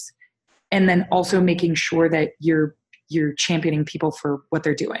truths and then also making sure that you're championing people for what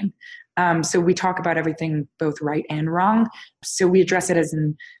they're doing. So we talk about everything both right and wrong. So we address it as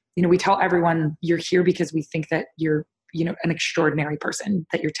we tell everyone you're here because we think that you're, an extraordinary person,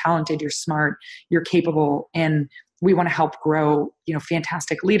 that you're talented, you're smart, you're capable, and we want to help grow,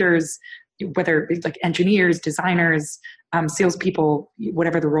 fantastic leaders, whether it's like engineers, designers, salespeople,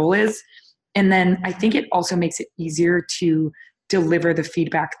 whatever the role is. And then I think it also makes it easier to deliver the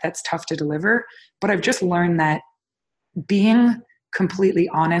feedback that's tough to deliver. But I've just learned that being completely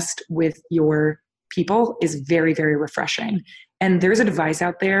honest with your people is very, very refreshing. And there's advice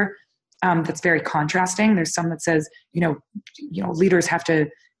out there that's very contrasting. There's some that says, leaders have to,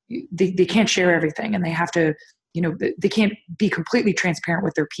 they can't share everything, and they have to, they can't be completely transparent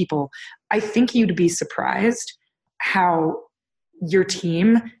with their people. I think you'd be surprised how your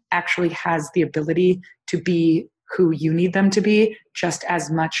team actually has the ability to be who you need them to be, just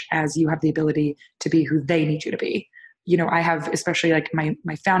as much as you have the ability to be who they need you to be. I have, especially like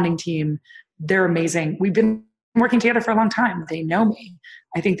my founding team, they're amazing. We've been working together for a long time. They know me.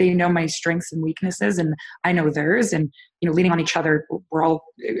 I think they know my strengths and weaknesses, and I know theirs. And, leaning on each other,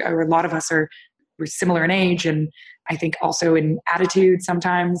 a lot of us we're similar in age, and I think also in attitude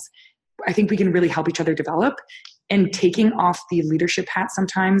sometimes. I think we can really help each other develop, and taking off the leadership hat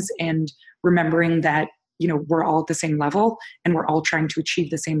sometimes and remembering that, we're all at the same level and we're all trying to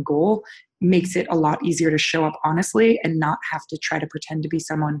achieve the same goal makes it a lot easier to show up honestly and not have to try to pretend to be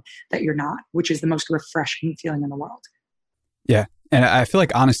someone that you're not, which is the most refreshing feeling in the world. Yeah. And I feel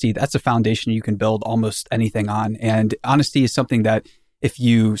like honesty, that's a foundation you can build almost anything on. And honesty is something that if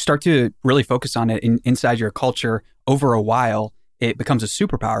you start to really focus on it inside your culture over a while, it becomes a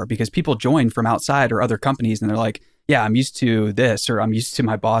superpower, because people join from outside or other companies and they're like, yeah, I'm used to this, or I'm used to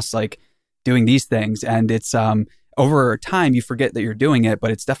my boss like doing these things. And it's over time, you forget that you're doing it,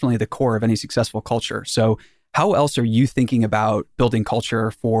 but it's definitely the core of any successful culture. So how else are you thinking about building culture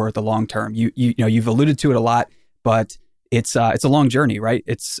for the long term? You've alluded to it a lot, but it's a long journey, right?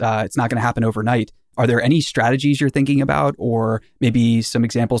 It's not going to happen overnight. Are there any strategies you're thinking about, or maybe some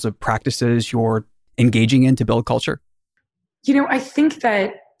examples of practices you're engaging in to build culture? I think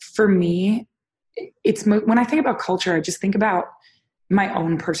that for me, when I think about culture, I just think about my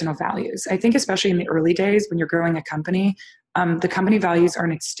own personal values. I think especially in the early days when you're growing a company, the company values are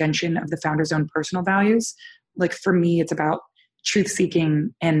an extension of the founder's own personal values. Like for me, it's about truth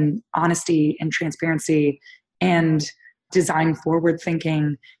seeking and honesty and transparency and design forward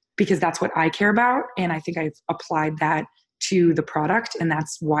thinking, because that's what I care about. And I think I've applied that to the product. And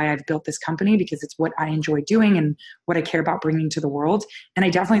that's why I've built this company, because it's what I enjoy doing and what I care about bringing to the world. And I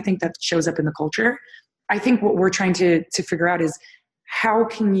definitely think that shows up in the culture. I think what we're trying to figure out is, how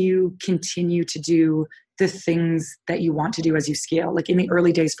can you continue to do the things that you want to do as you scale? Like in the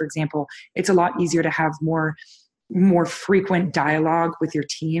early days, for example, it's a lot easier to have more frequent dialogue with your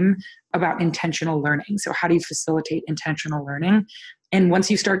team about intentional learning. So how do you facilitate intentional learning? And once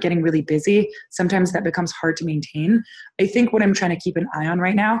you start getting really busy, sometimes that becomes hard to maintain. I think what I'm trying to keep an eye on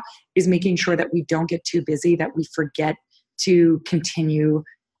right now is making sure that we don't get too busy, that we forget to continue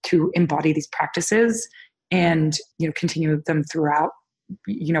to embody these practices and, continue them throughout,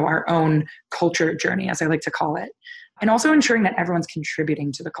 our own culture journey, as I like to call it. And also ensuring that everyone's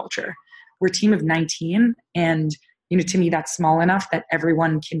contributing to the culture. We're a team of 19, and, to me, that's small enough that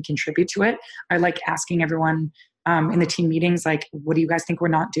everyone can contribute to it. I like asking everyone in the team meetings, like, what do you guys think we're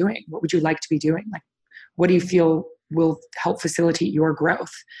not doing? What would you like to be doing? Like, what do you feel will help facilitate your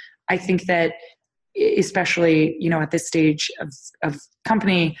growth? I think that especially, at this stage of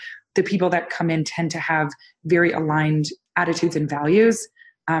company, the people that come in tend to have very aligned attitudes and values,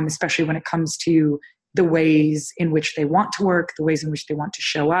 especially when it comes to the ways in which they want to work, the ways in which they want to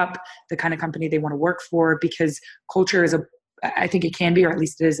show up, the kind of company they want to work for, because culture is I think it can be, or at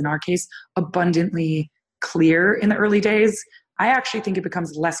least it is in our case, abundantly clear in the early days. I actually think it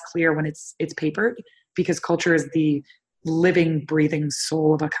becomes less clear when it's papered, because culture is the living, breathing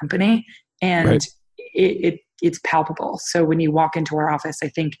soul of a company, and right. It's palpable. So when you walk into our office, I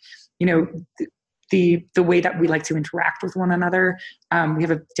think, the way that we like to interact with one another, we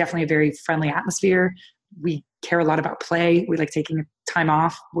have definitely a very friendly atmosphere. We care a lot about play. We like taking time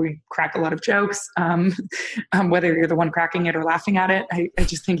off. We crack a lot of jokes, whether you're the one cracking it or laughing at it. I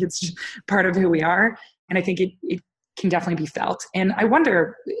just think it's part of who we are. And I think it can definitely be felt. And I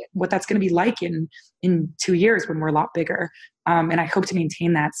wonder what that's going to be like in 2 years when we're a lot bigger. And I hope to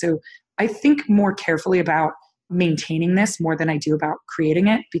maintain that. So I think more carefully about maintaining this more than I do about creating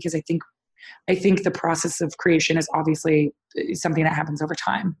it, because I think the process of creation is obviously something that happens over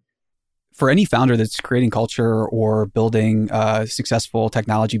time. For any founder that's creating culture or building a successful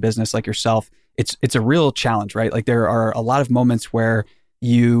technology business like yourself, it's a real challenge, right? Like there are a lot of moments where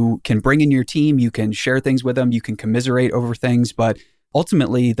you can bring in your team, you can share things with them, you can commiserate over things, but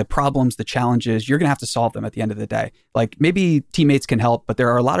ultimately the problems, the challenges, you're going to have to solve them at the end of the day. Like maybe teammates can help, but there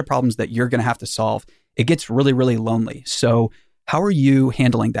are a lot of problems that you're going to have to solve. It gets really, really lonely. So how are you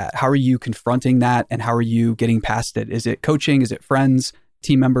handling that? How are you confronting that? And how are you getting past it? Is it coaching? Is it friends,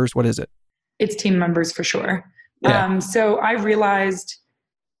 team members? What is it? It's team members for sure. Yeah. So I realized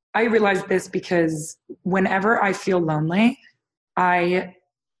this because whenever I feel lonely, I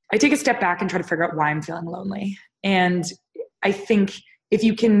take a step back and try to figure out why I'm feeling lonely. And I think if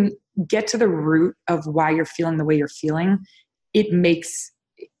you can get to the root of why you're feeling the way you're feeling, it makes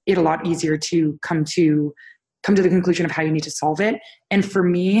it a lot easier to come to the conclusion of how you need to solve it. And for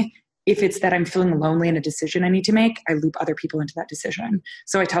me, if it's that I'm feeling lonely in a decision I need to make, I loop other people into that decision.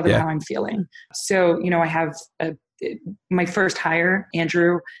 So I tell them how I'm feeling. So, I have my first hire,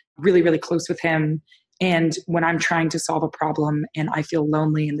 Andrew, really, really close with him. And when I'm trying to solve a problem and I feel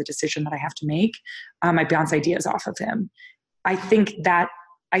lonely in the decision that I have to make, I bounce ideas off of him. I think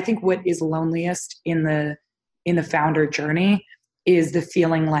what is loneliest in the founder journey is the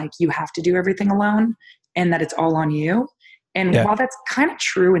feeling like you have to do everything alone and that it's all on you. And while that's kind of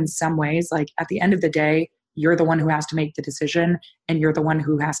true in some ways, like at the end of the day, you're the one who has to make the decision and you're the one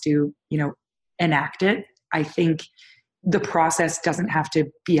who has to, enact it. I think the process doesn't have to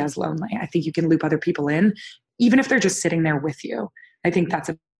be as lonely. I think you can loop other people in, even if they're just sitting there with you. I think that's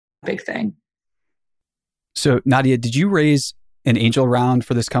a big thing. So Nadia, did you raise an angel round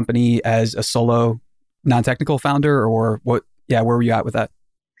for this company as a solo non-technical founder, or what? Yeah, where were you at with that?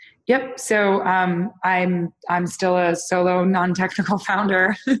 Yep. So I'm still a solo non-technical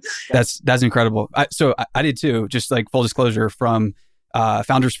founder. That's incredible. I did too. Just like full disclosure, from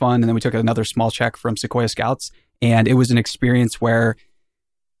Founders Fund, and then we took another small check from Sequoia Scouts, and it was an experience where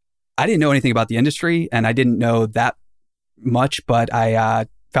I didn't know anything about the industry and I didn't know that much, but I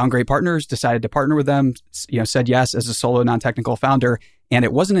found great partners, decided to partner with them, said yes as a solo non-technical founder. And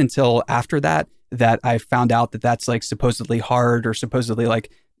it wasn't until after that I found out that that's like supposedly hard, or supposedly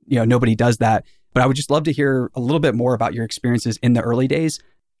like, nobody does that. But I would just love to hear a little bit more about your experiences in the early days.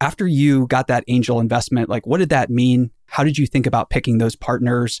 After you got that angel investment, like what did that mean? How did you think about picking those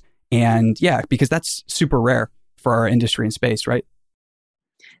partners? And because that's super rare for our industry and space, right?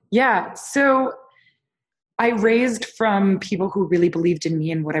 Yeah. So I raised from people who really believed in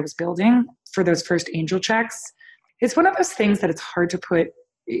me and what I was building for those first angel checks. It's one of those things that it's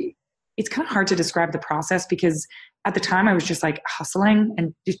kind of hard to describe the process, because at the time I was just like hustling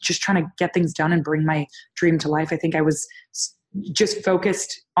and just trying to get things done and bring my dream to life. I think I was just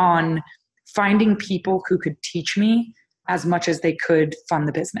focused on finding people who could teach me as much as they could fund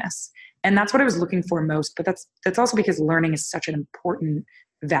the business. And that's what I was looking for most. But that's also because learning is such an important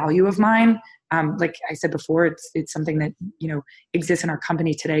value of mine. Like I said before, it's something that, exists in our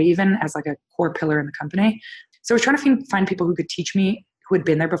company today, even as like a core pillar in the company. So I was trying to find people who could teach me, who had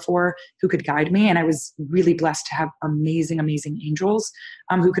been there before, who could guide me. And I was really blessed to have amazing, amazing angels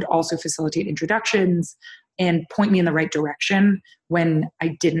who could also facilitate introductions and point me in the right direction when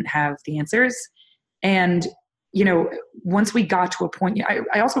I didn't have the answers. And, once we got to a point,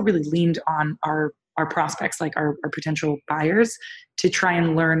 I also really leaned on our prospects, like our potential buyers, to try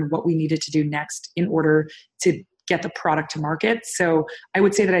and learn what we needed to do next in order to get the product to market. So I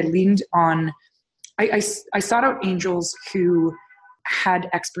would say that I leaned on, I sought out angels who had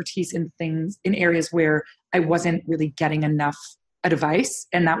expertise in areas where I wasn't really getting enough advice.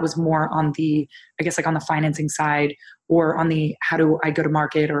 And that was more on the, on the financing side, or on the, how do I go to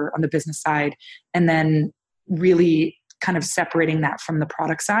market, or on the business side. And then really kind of separating that from the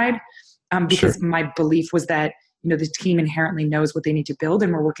product side. Because my belief was that, the team inherently knows what they need to build,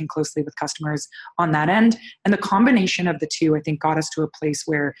 and we're working closely with customers on that end. And the combination of the two, I think, got us to a place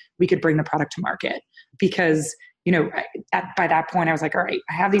where we could bring the product to market. Because, by that point, I was like, all right,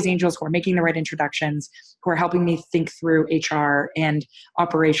 I have these angels who are making the right introductions, who are helping me think through HR and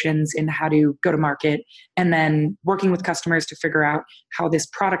operations and how to go to market, and then working with customers to figure out how this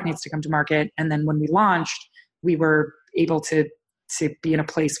product needs to come to market. And then when we launched, we were able to be in a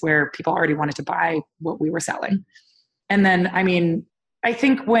place where people already wanted to buy what we were selling. And then, I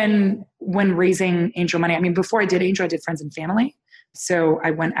think when raising angel money, before I did angel, I did friends and family. So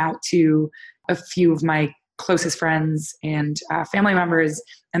I went out to a few of my closest friends and family members,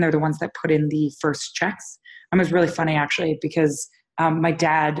 and they're the ones that put in the first checks. It was really funny, actually, because my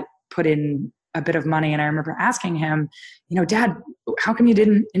dad put in a bit of money, and I remember asking him, Dad, how come you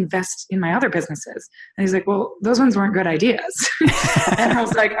didn't invest in my other businesses? And he's like, well, those ones weren't good ideas. And I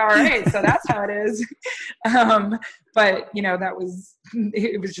was like, all right, so that's how it is. But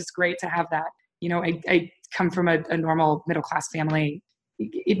it was just great to have that. I come from a normal middle-class family.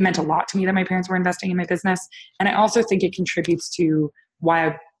 It meant a lot to me that my parents were investing in my business. And I also think it contributes to why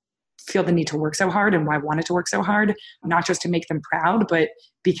I feel the need to work so hard, and why I wanted to work so hard, not just to make them proud, but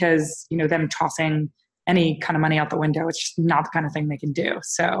because, them tossing any kind of money out the window, it's just not the kind of thing they can do.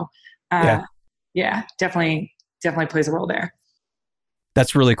 So definitely plays a role there.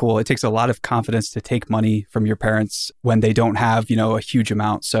 That's really cool. It takes a lot of confidence to take money from your parents when they don't have, a huge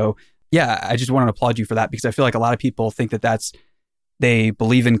amount. So I just want to applaud you for that, because I feel like a lot of people think that that's They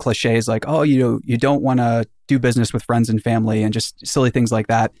believe in cliches like, oh, you don't want to do business with friends and family and just silly things like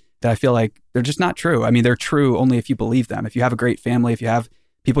that I feel like they're just not true. I mean, they're true only if you believe them. If you have a great family, if you have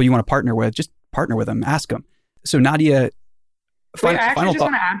people you want to partner with, just partner with them, ask them. So Nadia, I actually just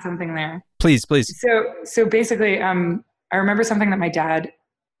want to add something there. Please. So basically, I remember something that my dad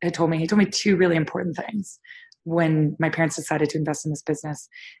had told me. He told me two really important things when my parents decided to invest in this business.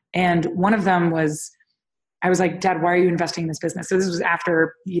 And one of them was, I was like, Dad, why are you investing in this business? So this was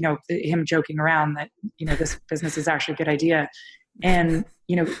after, him joking around that, this business is actually a good idea. And,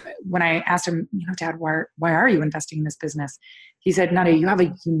 when I asked him, Dad, why are you investing in this business? He said, Nadia, you have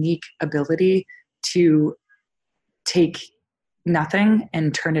a unique ability to take nothing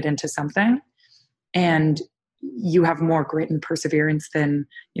and turn it into something. And you have more grit and perseverance than,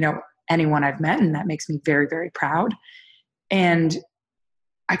 anyone I've met. And that makes me very, very proud. And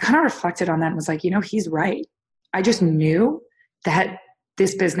I kind of reflected on that and was like, he's right. I just knew that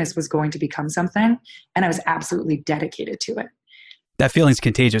this business was going to become something, and I was absolutely dedicated to it. That feeling's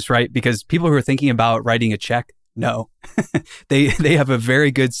contagious, right? Because people who are thinking about writing a check, no, they have a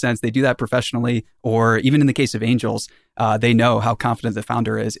very good sense. They do that professionally, or even in the case of angels, they know how confident the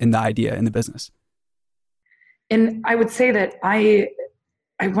founder is in the idea, in the business. And I would say that I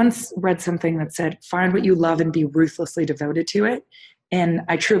once read something that said, find what you love and be ruthlessly devoted to it. And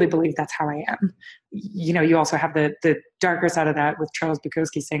I truly believe that's how I am. You also have the darker side of that with Charles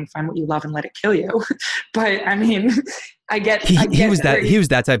Bukowski saying, find what you love and let it kill you. But I mean, he was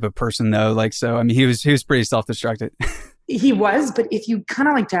that type of person though. He was pretty self-destructed. He was, but if you kind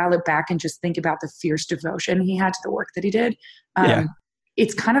of dial it back and just think about the fierce devotion he had to the work that he did,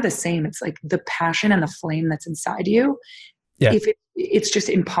 it's kind of the same. It's like the passion and the flame that's inside you. Yeah. It's just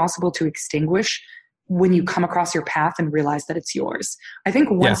impossible to extinguish when you come across your path and realize that it's yours. I think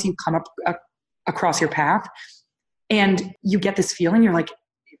once you come across your path and you get this feeling, you're like,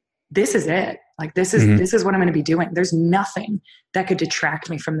 this is it. This is what I'm going to be doing. There's nothing that could detract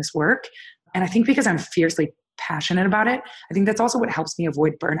me from this work. And I think because I'm fiercely passionate about it, I think that's also what helps me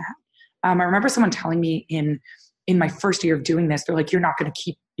avoid burnout. I remember someone telling me in my first year of doing this, they're like, you're not going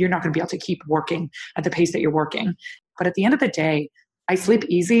to be able to keep working at the pace that you're working. But at the end of the day, I sleep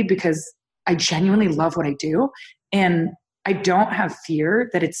easy because I genuinely love what I do. And I don't have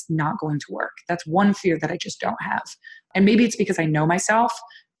fear that it's not going to work. That's one fear that I just don't have. And maybe it's because I know myself.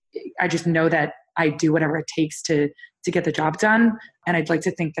 I just know that I do whatever it takes to get the job done. And I'd like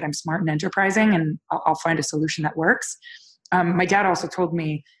to think that I'm smart and enterprising, and I'll find a solution that works. My dad also told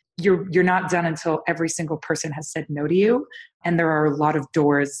me, you're not done until every single person has said no to you. And there are a lot of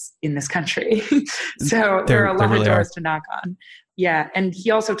doors in this country. So there are a lot of doors to knock on. Yeah. And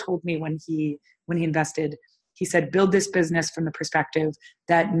he also told me when he invested, he said, build this business from the perspective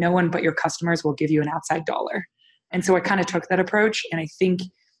that no one but your customers will give you an outside dollar. And so I kind of took that approach. And I think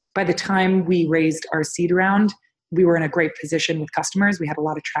by the time we raised our seed round, we were in a great position with customers. We had a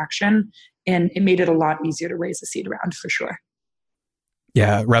lot of traction, and it made it a lot easier to raise a seed round for sure.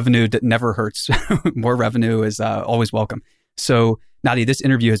 Yeah, revenue never hurts. More revenue is always welcome. So Nadia, this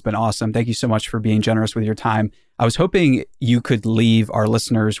interview has been awesome. Thank you so much for being generous with your time. I was hoping you could leave our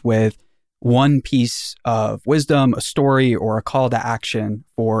listeners with one piece of wisdom, a story, or a call to action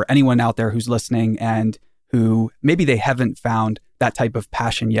for anyone out there who's listening and who maybe they haven't found that type of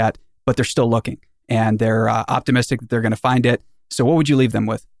passion yet, but they're still looking and they're optimistic that they're going to find it. So what would you leave them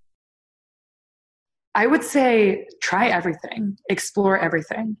with? I would say try everything, explore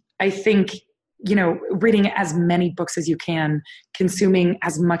everything. I think, reading as many books as you can, consuming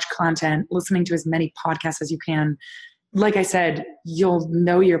as much content, listening to as many podcasts as you can. Like I said, you'll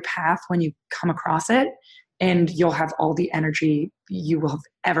know your path when you come across it, and you'll have all the energy you will have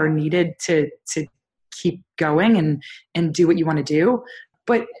ever needed to keep going and do what you want to do.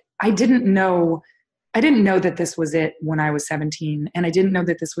 But I didn't know that this was it when I was 17, and I didn't know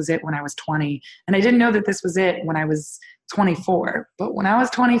that this was it when I was 20, and I didn't know that this was it when I was 24. But when I was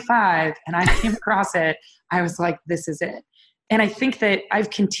 25 and I came across it, I was like, this is it. And I think that I've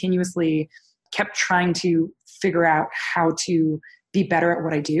continuously kept trying to figure out how to be better at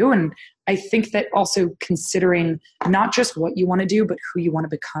what I do. And I think that also considering not just what you want to do, but who you want to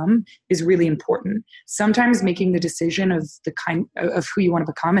become is really important. Sometimes making the decision of the kind of who you want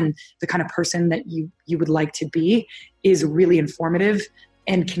to become and the kind of person that you would like to be is really informative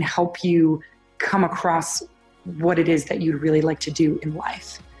and can help you come across what it is that you'd really like to do in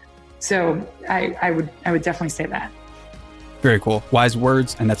life. So I would definitely say that. Very cool. Wise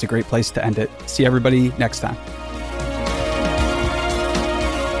words, and that's a great place to end it. See everybody next time.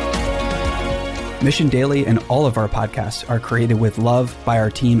 Mission Daily and all of our podcasts are created with love by our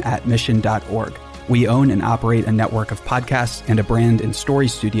team at mission.org. We own and operate a network of podcasts and a brand and story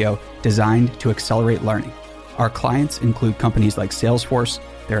studio designed to accelerate learning. Our clients include companies like Salesforce,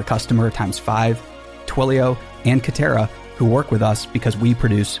 they're a customer times 5, Twilio, and Katera, who work with us because we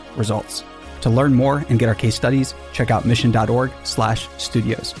produce results. To learn more and get our case studies, check out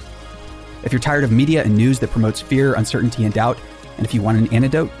mission.org/studios. If you're tired of media and news that promotes fear, uncertainty, and doubt, and if you want an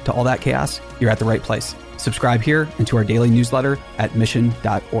antidote to all that chaos, you're at the right place. Subscribe here and to our daily newsletter at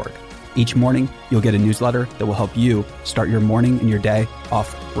mission.org. Each morning, you'll get a newsletter that will help you start your morning and your day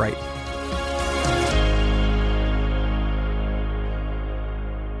off right.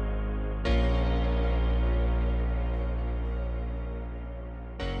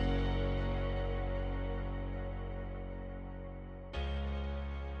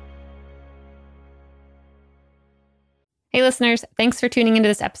 Hey listeners, thanks for tuning into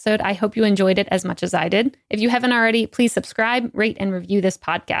this episode. I hope you enjoyed it as much as I did. If you haven't already, please subscribe, rate, and review this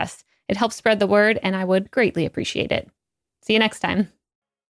podcast. It helps spread the word, and I would greatly appreciate it. See you next time.